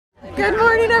Good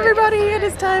morning, everybody. It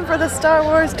is time for the Star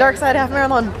Wars Dark Side Half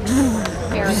Marathon.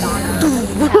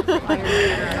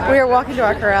 We are walking to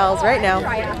our corrals right now.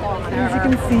 As you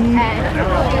can see,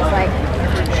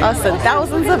 us and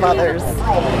thousands of others.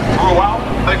 Throughout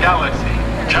the galaxy,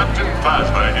 Captain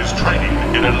Phasma is training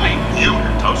an elite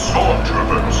unit of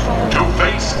stormtroopers to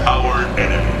face our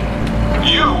enemy.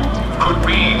 You could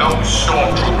be those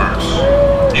stormtroopers.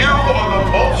 You are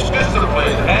the most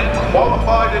disciplined and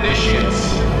qualified initiates.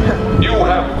 You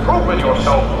have proven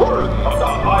yourself worthy of the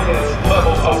highest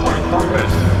level of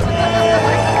recruitment.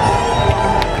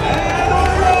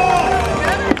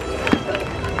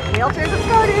 Wheelchairs have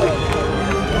started.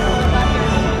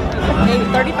 Maybe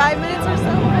 35 minutes or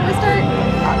so before we start.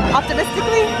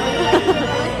 Optimistically.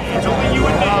 It's only you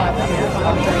and me.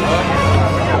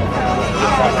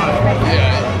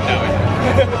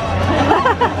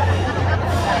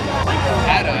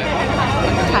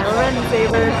 Kylo Ren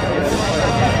saber.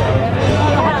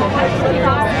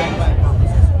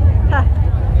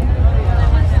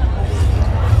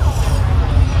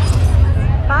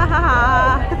 Ha ha ha.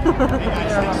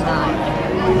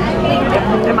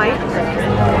 Am I?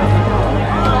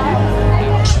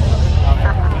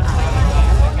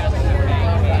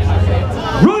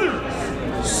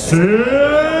 Runners,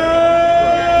 set.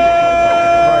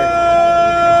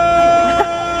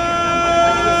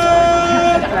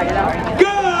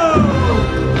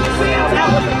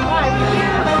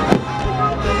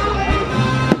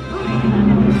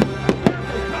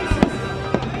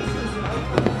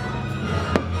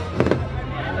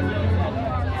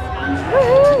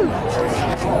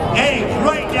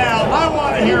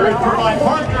 Hear it from my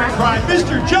partner in crime,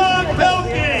 Mr. John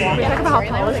Belkin. Talk about how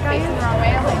tall this guy is.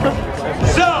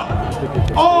 So,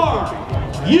 are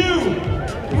you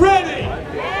ready?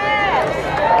 Yes.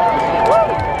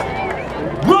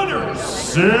 Runners,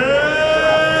 set,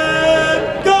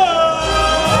 go!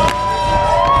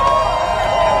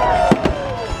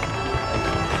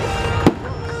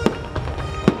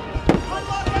 Good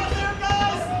luck out there,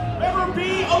 guys. Remember,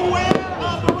 be aware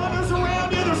of the runners around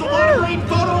you. There's a lot of great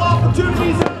photo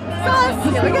opportunities.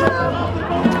 Here we go.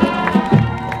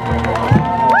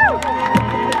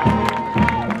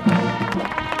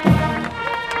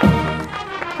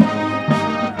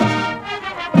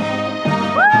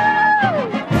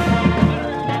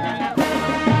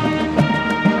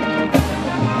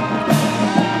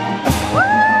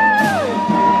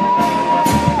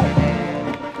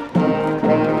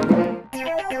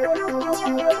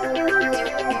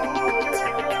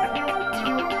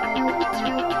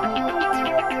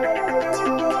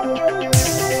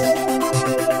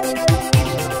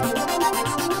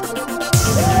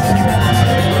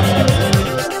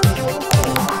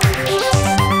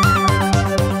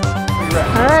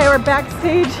 Alright, we're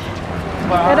backstage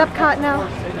at Epcot now.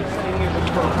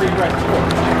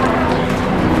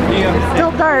 It's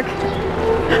still dark.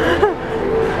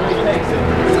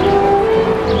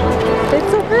 It's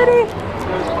so pretty.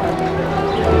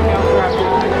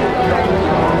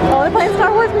 Oh, they're playing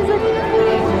Star Wars music.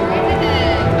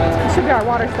 This should be our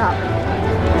water stop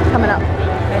coming up.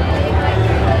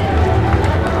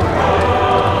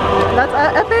 That's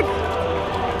epic.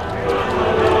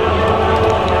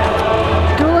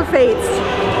 Fates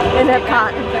in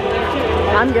Epcot.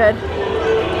 I'm good.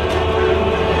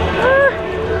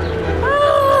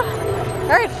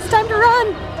 Alright, it's time to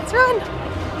run. Let's run.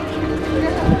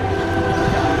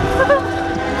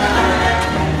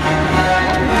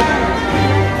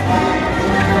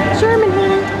 Sherman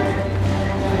here.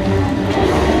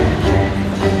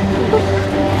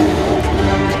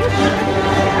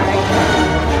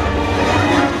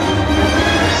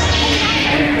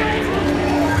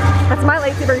 That's my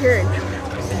lightsaber here.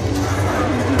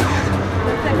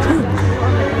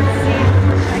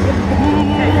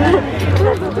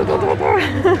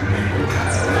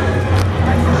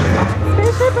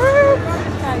 Spaceship Earth!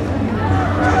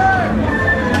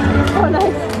 Oh,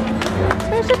 nice.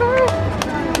 Spaceship Earth!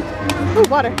 Ooh,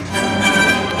 water.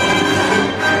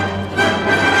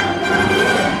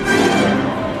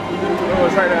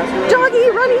 Doggy,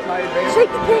 runny,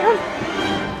 shake the can.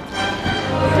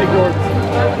 Take yours.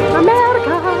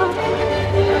 America!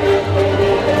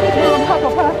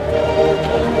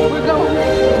 We're going.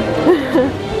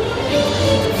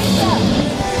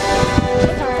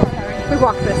 We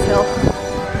walked this hill.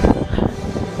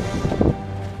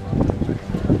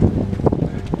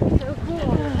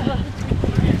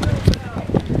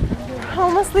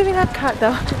 Almost leaving Epcot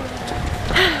though.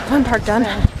 One part done.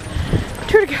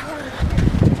 2 to go.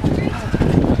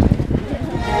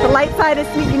 The light side is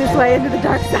sneaking its way into the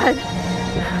dark side.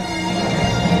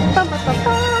 Ba, ba, ba,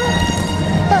 ba.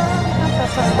 Ba, ba,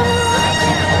 ba,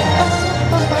 ba.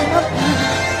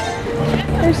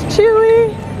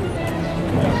 Chewy.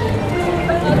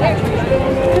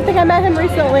 Good thing I met him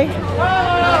recently.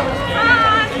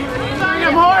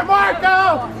 More,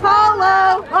 Marco!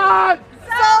 Polo! Hard!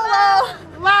 Solo!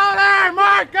 Louder,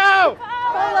 Marco!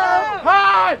 Polo!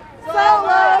 Hard!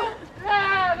 Solo!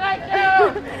 Yeah, thank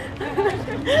you!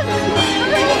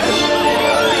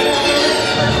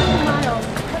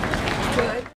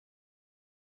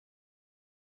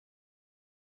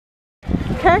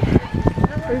 Okay,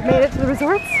 we've made it to the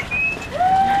resorts.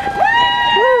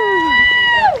 Woo!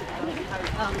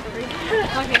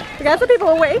 We got some people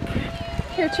awake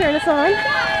here cheering us on.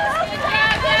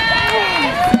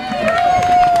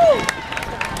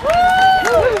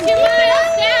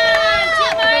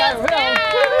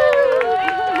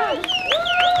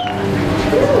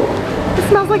 It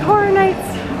smells like horror nights.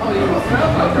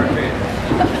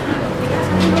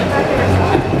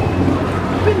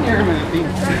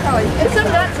 It's some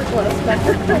nuts are close, but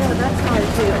that's how I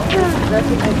feel. That's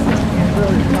what makes it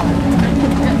really fun.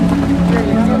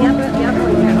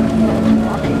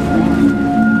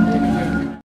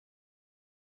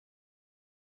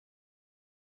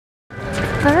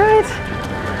 All right,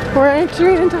 we're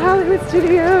entering into Hollywood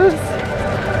Studios.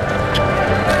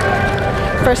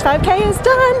 First 5K is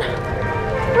done.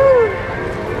 Woo.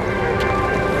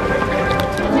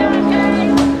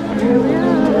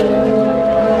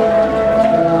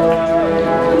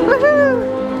 Woohoo!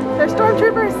 They're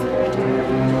stormtroopers.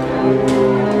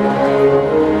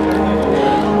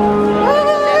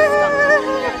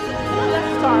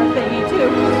 Star thingy too.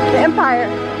 The Empire.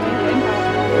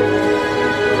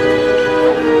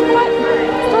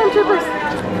 Stormtroopers.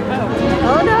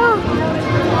 Oh no!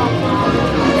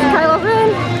 Kylo Ren.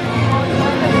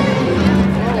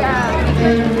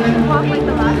 Walk like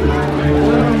the last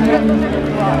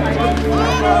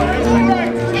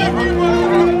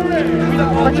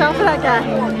Watch out for that guy.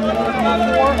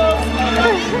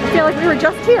 I feel like we were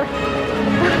just here.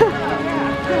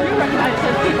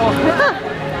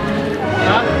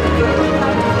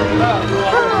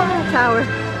 Tower.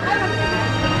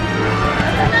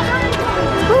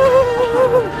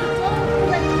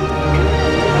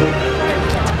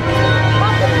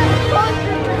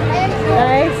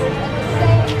 Nice.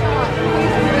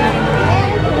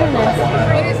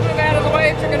 Ladies, move out of the way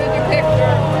if you're going to do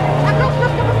pictures.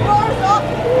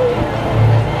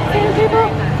 People.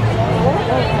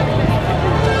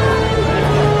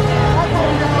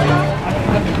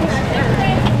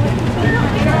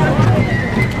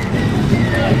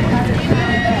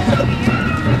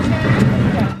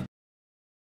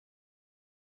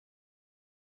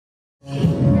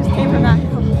 Just came from that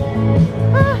hill.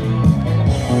 Ah.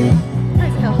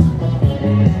 Crazy hill.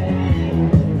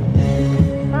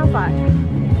 Mile 5.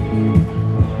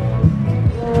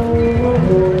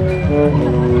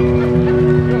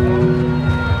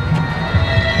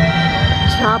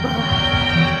 Jabba.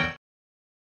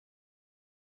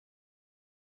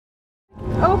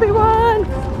 Obi-Wan!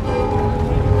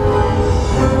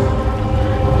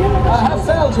 I have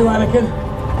failed you, Anakin.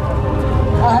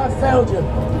 I have failed you.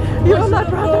 You're my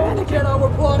brother, The Jedi were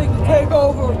plotting to take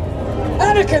over.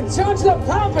 Anakin, Chancellor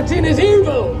Palpatine is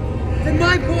evil. From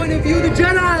my point of view, the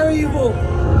Jedi are evil.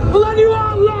 Well, then you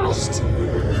are lost.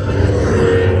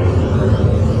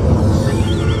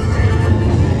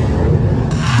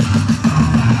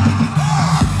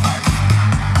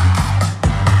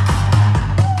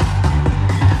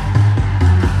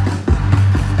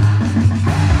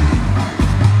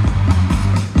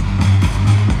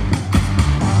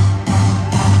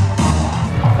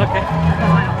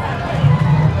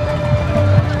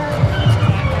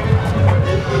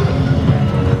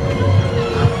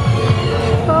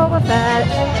 Boba Fett.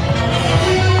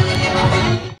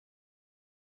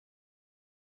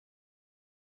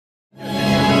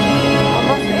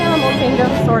 Almost Animal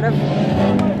Kingdom, sort of.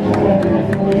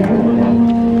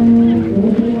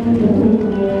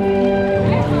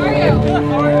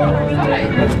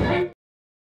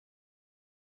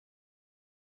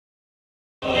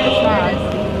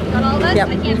 Yep. I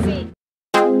can't see.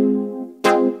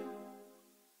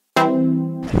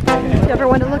 If you ever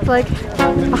what it looked like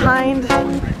behind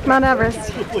Mount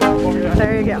Everest.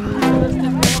 There you go.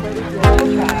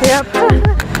 Yep.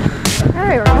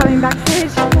 Alright, we're coming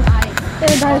backstage in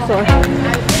a dinosaur.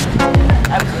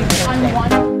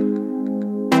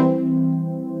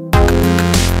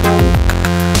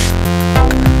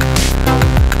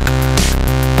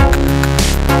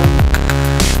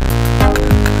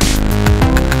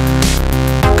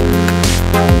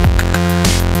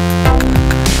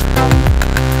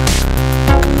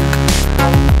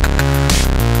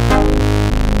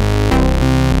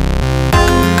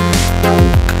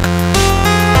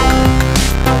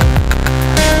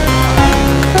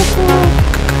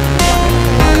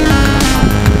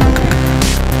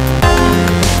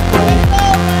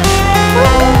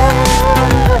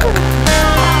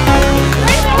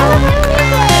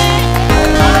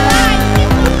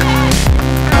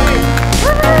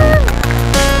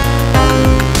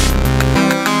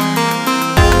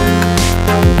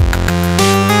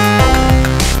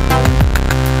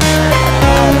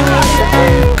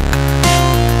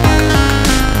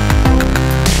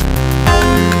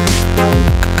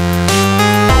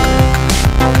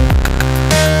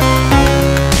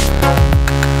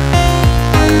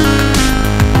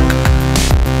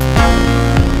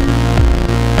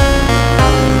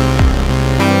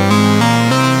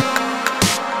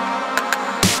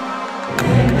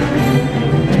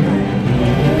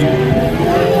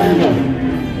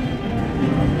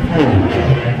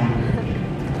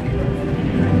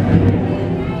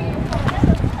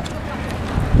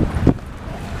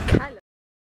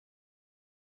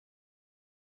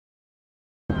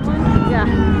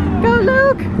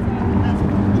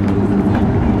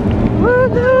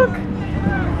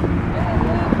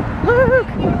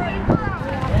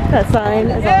 That sign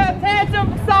is Yeah, awesome.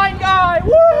 handsome sign guy!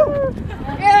 Woo!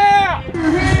 Yeah!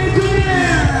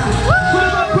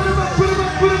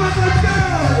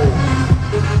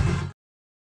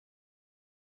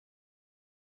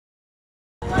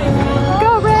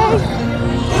 Go, Ray!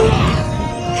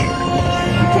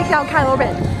 Take down Kylo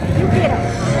Ren. You get him.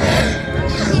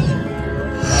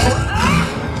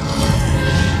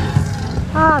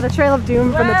 Ah, the Trail of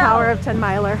Doom from the Tower of 10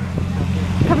 Miler.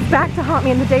 Comes back to haunt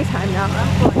me in the daytime now.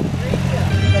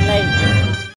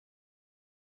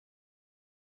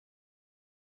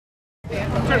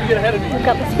 We've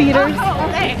got the speeders.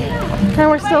 And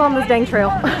we're still on this dang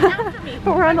trail.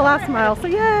 But we're on the last mile, so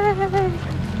yay!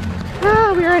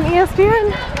 Ah, we are in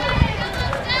ESPN.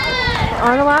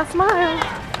 We're on the last mile.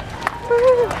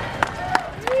 Woo.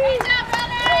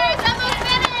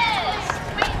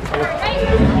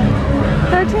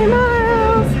 13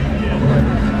 miles.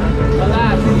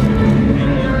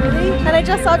 And I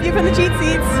just saw a view from the cheat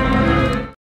seats.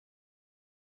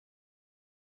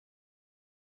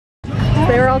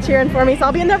 They were all cheering for me, so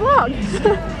I'll be in their vlog.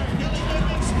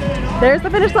 There's the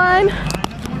finish line.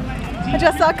 I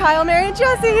just saw Kyle, Mary, and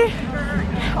Jesse.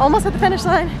 Almost at the finish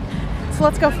line. So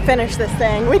let's go finish this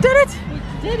thing. We did it!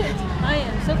 We did it. I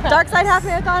am so proud. Dark Side Half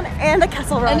Marathon and a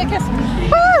Kessel Run. And a Kessel.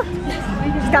 Woo!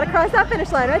 Just gotta cross that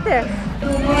finish line right there.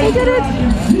 We did it!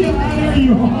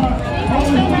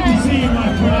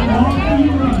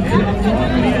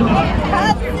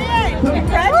 That's it!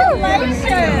 Congratulations!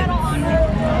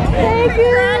 Thank you!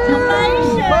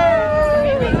 Congratulations!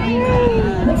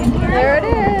 There it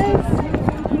is.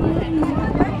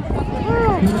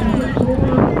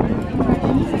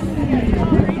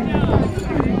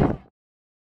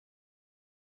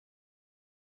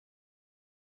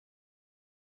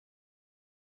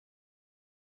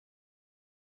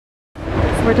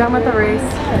 So we're done with the race.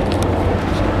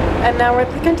 And now we're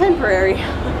at the contemporary.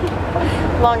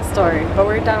 Long story, but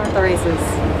we're done with the races.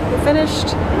 We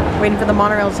finished, waiting for the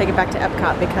monorail to take it back to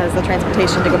Epcot because the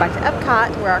transportation to go back to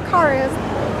Epcot, where our car is,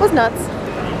 was nuts.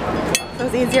 So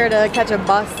it was easier to catch a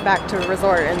bus back to a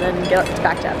resort and then get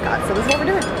back to Epcot. So this is what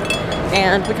we're doing.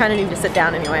 And we kind of need to sit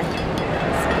down anyway.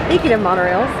 Speaking of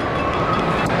monorails,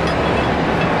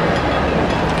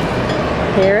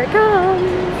 here it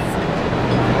comes.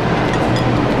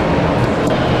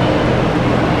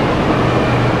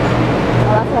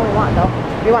 Oh, that's the one we want though.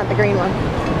 We want the green one.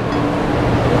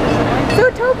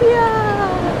 Zootopia!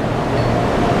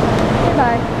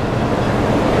 Goodbye.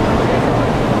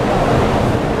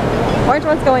 Orange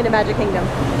one's going to Magic Kingdom.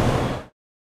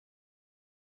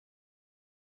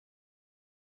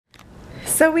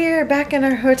 So we are back in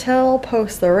our hotel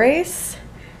post the race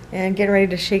and getting ready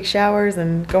to shake showers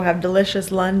and go have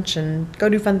delicious lunch and go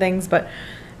do fun things. But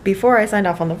before I signed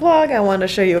off on the vlog, I wanted to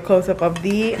show you a close-up of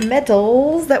the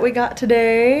medals that we got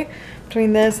today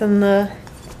between this and the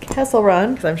Kessel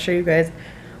Run, because I'm sure you guys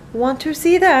want to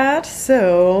see that.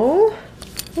 So,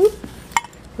 whoop,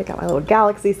 I got my little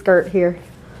galaxy skirt here.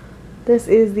 This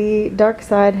is the Dark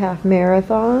Side Half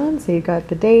Marathon. So you got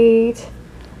the date,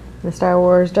 the Star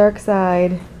Wars Dark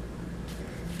Side,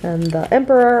 and the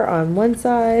Emperor on one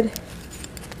side,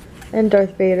 and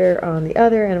Darth Vader on the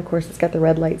other, and of course it's got the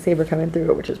red lightsaber coming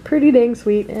through, which is pretty dang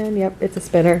sweet. And yep, it's a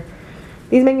spinner.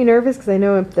 These make me nervous because I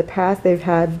know in the past they've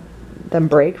had them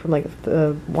break from like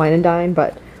the Wine and Dine,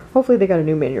 but hopefully they got a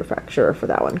new manufacturer for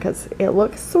that one because it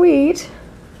looks sweet.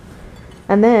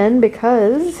 And then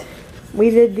because we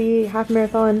did the half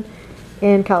marathon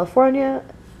in California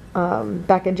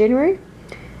back in January,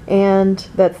 and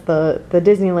that's the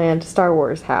Disneyland Star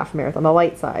Wars half marathon, the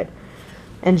light side,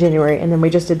 in January, and then we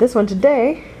just did this one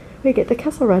today, we get the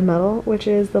Kessel Run medal, which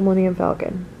is the Millennium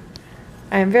Falcon.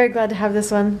 I am very glad to have this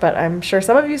one, but I'm sure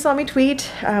some of you saw me tweet.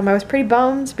 I was pretty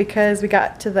bummed because we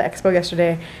got to the expo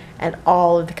yesterday and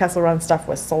all of the Kessel Run stuff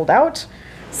was sold out.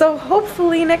 So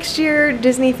hopefully next year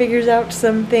Disney figures out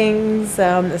some things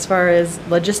as far as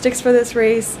logistics for this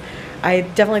race. I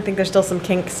definitely think there's still some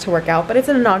kinks to work out, but it's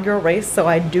an inaugural race, so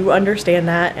I do understand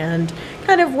that and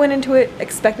kind of went into it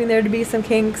expecting there to be some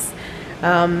kinks.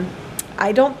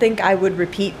 I don't think I would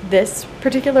repeat this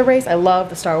particular race. I love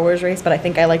the Star Wars race, but I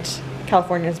think I liked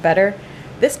California's better.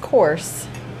 This course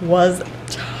was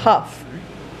tough.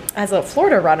 As a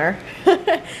Florida runner,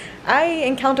 I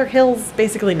encounter hills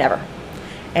basically never.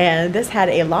 And this had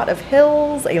a lot of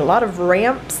hills, a lot of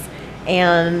ramps,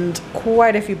 and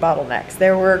quite a few bottlenecks.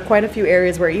 There were quite a few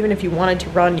areas where even if you wanted to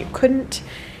run, you couldn't.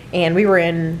 And we were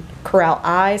in Corral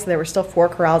I, so there were still 4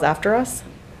 corrals after us.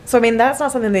 So I mean, that's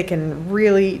not something they can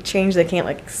really change. They can't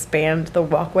like expand the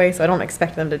walkway, so I don't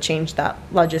expect them to change that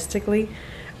logistically.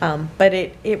 But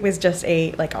it was just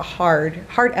a hard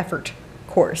effort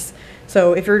course.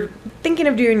 So if you're thinking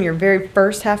of doing your very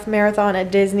first half marathon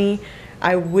at Disney,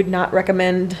 I would not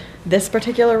recommend this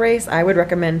particular race. I would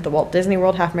recommend the Walt Disney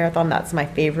World Half Marathon. That's my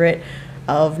favorite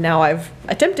of now. I've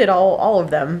attempted all of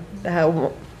them.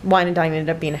 Wine and Dine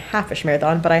ended up being a half-ish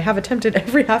marathon, but I have attempted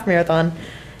every half marathon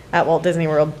at Walt Disney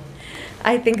World.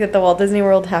 I think that the Walt Disney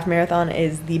World Half Marathon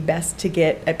is the best to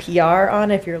get a PR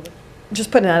on. If you're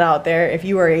just putting that out there, if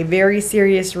you are a very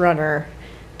serious runner,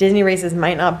 Disney races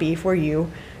might not be for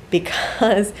you,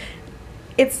 because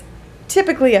it's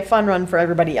typically a fun run for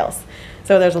everybody else.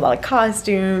 So there's a lot of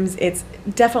costumes. It's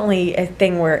definitely a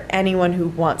thing where anyone who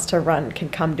wants to run can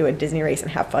come to a Disney race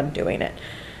and have fun doing it.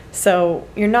 So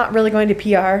you're not really going to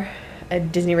PR a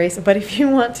Disney race, but if you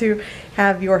want to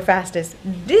have your fastest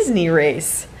Disney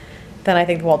race, then I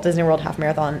think the Walt Disney World Half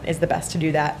Marathon is the best to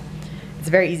do that. It's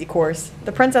a very easy course.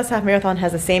 The Princess Half Marathon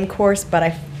has the same course, but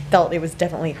I felt it was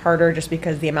definitely harder just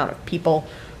because the amount of people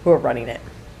who are running it.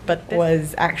 But it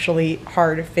was actually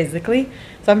hard physically.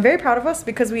 So I'm very proud of us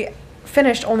because we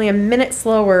finished only a minute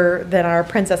slower than our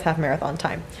Princess Half Marathon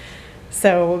time.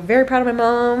 So very proud of my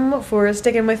mom for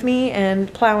sticking with me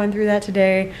and plowing through that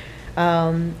today.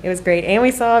 It was great. And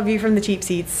we saw a view from the cheap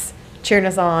seats cheering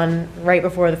us on right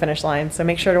before the finish line. So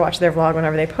make sure to watch their vlog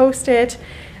whenever they post it.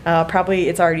 Probably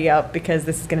it's already up because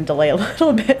this is going to delay a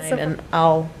little bit. And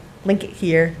I'll link it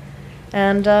here.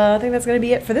 And I think that's going to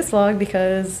be it for this vlog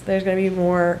because there's going to be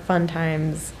more fun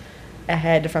times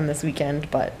ahead from this weekend.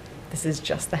 But this is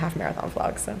just the half marathon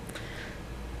vlog. So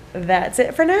that's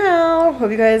it for now.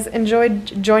 Hope you guys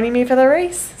enjoyed joining me for the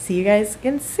race. See you guys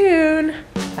again soon.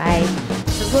 Bye.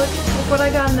 Just look what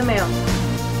I got in the mail.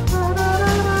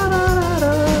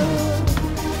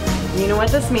 You know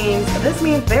what this means? This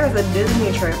means there's a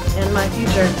Disney trip in my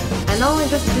future. And not only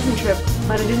just a Disney trip,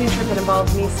 but a Disney trip that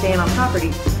involves me staying on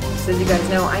property. So as you guys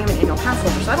know, I am an annual pass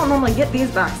holder, so I don't normally get these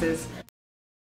boxes.